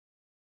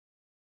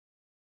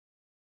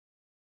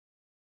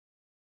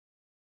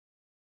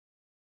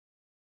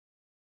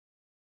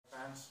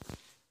hands.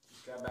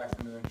 Just got back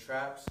from doing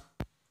traps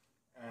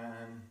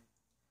and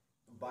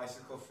the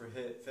bicycle for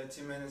HIIT.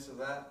 15 minutes of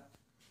that.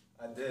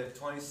 I did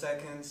 20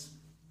 seconds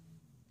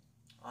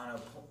on a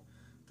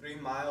 3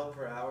 mile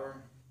per hour.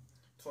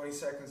 20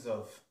 seconds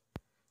of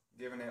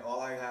giving it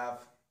all I have,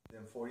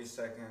 then 40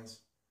 seconds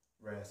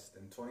rest,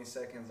 and 20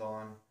 seconds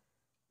on.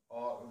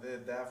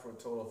 Did that for a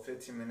total of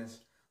 15 minutes.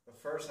 But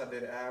first I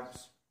did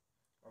abs.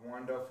 I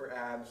warmed up for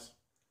abs.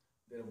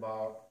 I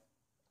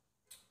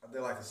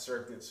did like a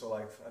circuit, so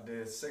like I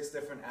did 6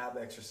 different ab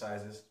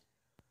exercises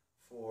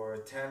for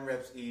 10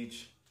 reps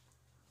each.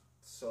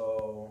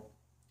 So,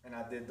 and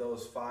I did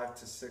those 5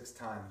 to 6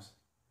 times.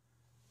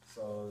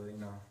 So, you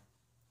know,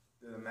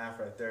 do the math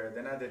right there.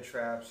 Then I did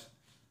traps.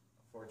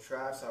 For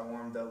traps, I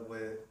warmed up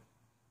with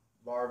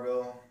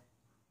barbell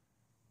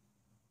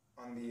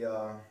on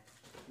the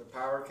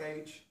power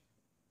cage,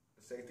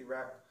 the safety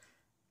rack.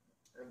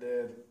 I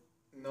did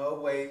no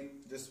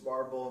weight, just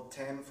barbell,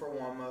 10 for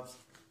warm-ups.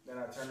 Then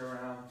I turned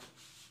around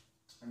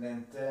and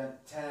then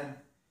 10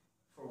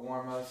 for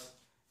warm-ups.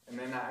 And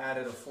then I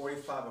added a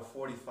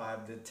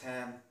 45, did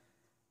 10,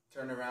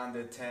 turned around,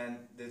 did 10,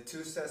 did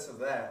 2 sets of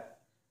that.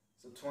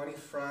 So 20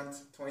 front,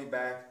 20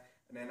 back,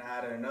 and then I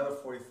added another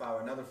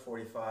 45, another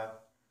 45.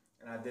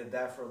 And I did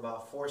that for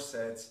about 4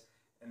 sets.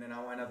 And then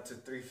I went up to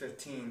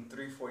 315,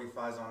 3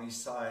 45s on each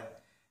side.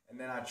 And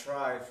then I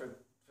tried, for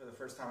the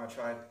first time I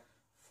tried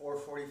 4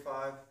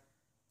 45,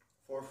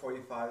 4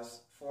 45s,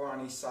 4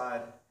 on each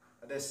side.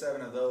 I did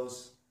 7 of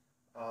those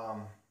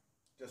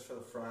just for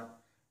the front.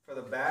 For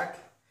the back,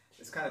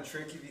 it's kind of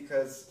tricky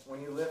because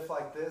when you lift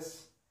like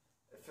this,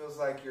 it feels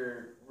like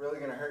you're really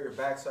going to hurt your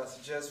back. So I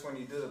suggest when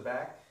you do the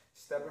back,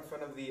 step in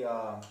front of the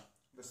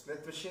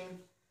Smith machine.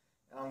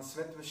 And on the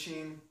Smith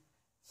machine,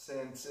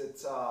 since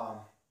it's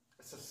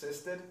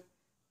assisted,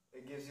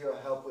 it gives you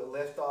a help with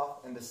lift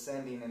off and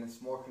descending, and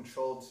it's more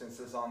controlled since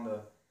it's on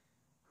the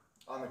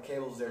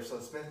cables there. So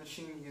the Smith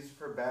machine you use it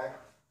for back,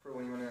 for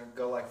when you want to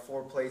go like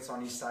 4 plates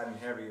on each side and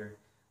heavier.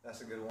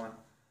 That's a good one.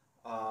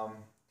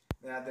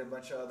 Then I did a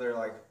bunch of other,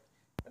 like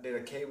I did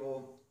a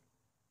cable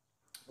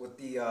with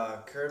the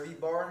curvy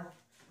bar.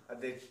 I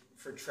did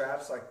for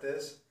traps like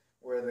this,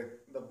 where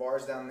the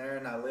bar's down there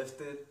and I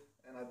lifted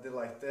and I did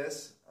like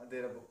this. I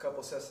did a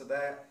couple sets of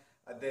that.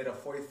 I did a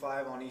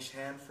 45 on each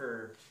hand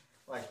for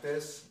like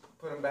this.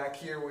 Put them back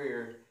here where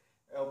your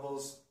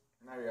elbows,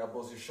 not your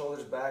elbows, your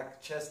shoulders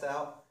back, chest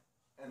out,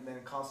 and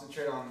then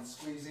concentrate on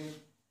squeezing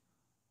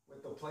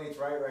with the plates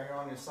right here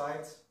on your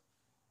sides.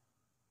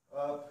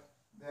 Up,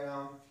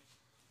 down.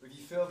 If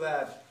you feel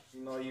that,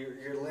 you know,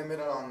 you're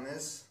limited on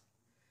this,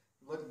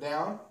 look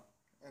down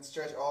and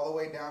stretch all the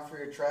way down for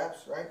your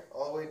traps, right?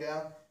 All the way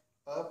down,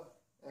 up,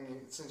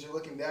 and since you're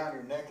looking down,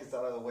 your neck is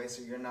out of the way,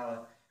 so you're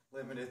not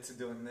limited to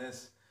doing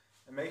this.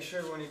 And make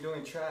sure when you're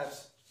doing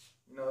traps,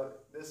 you know,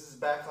 this is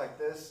back like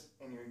this,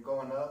 and you're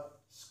going up,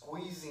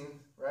 squeezing,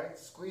 right?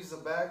 Squeeze the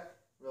back,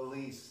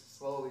 release,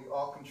 slowly,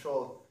 all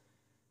controlled.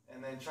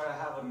 And then try to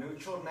have a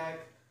neutral neck,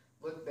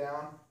 look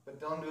down,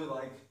 but don't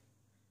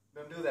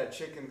do that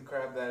chicken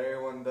crab that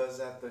everyone does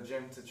at the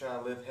gym to try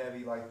to lift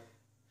heavy. Like,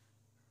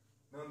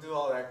 don't do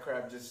all that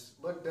crap. Just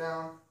look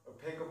down or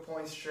pick a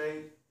point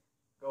straight,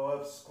 go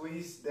up,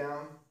 squeeze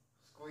down,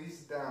 squeeze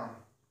down.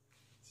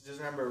 So just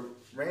remember,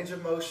 range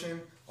of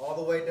motion, all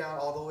the way down,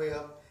 all the way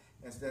up,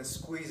 and then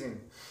squeezing.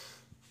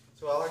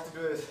 So what I like to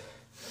do is,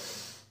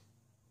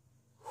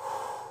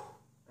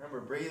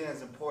 remember, breathing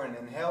is important.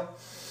 Inhale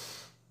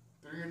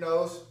through your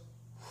nose,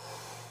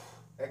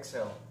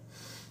 exhale.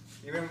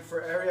 Even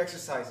for every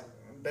exercise,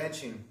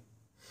 benching,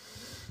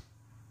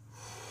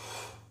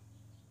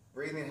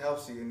 breathing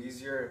helps you, and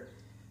use your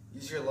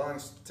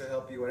lungs to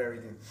help you with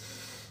everything.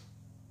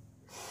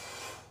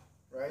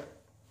 Right?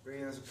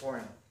 Breathing is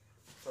important.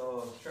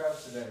 So,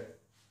 traps today.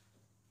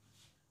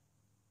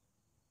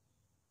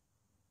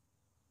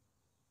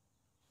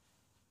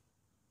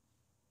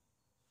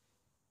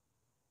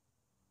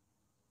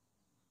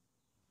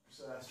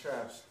 So that's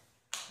traps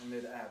and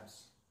did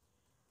abs.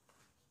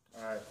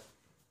 Alright.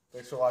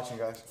 Thanks for watching,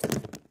 guys.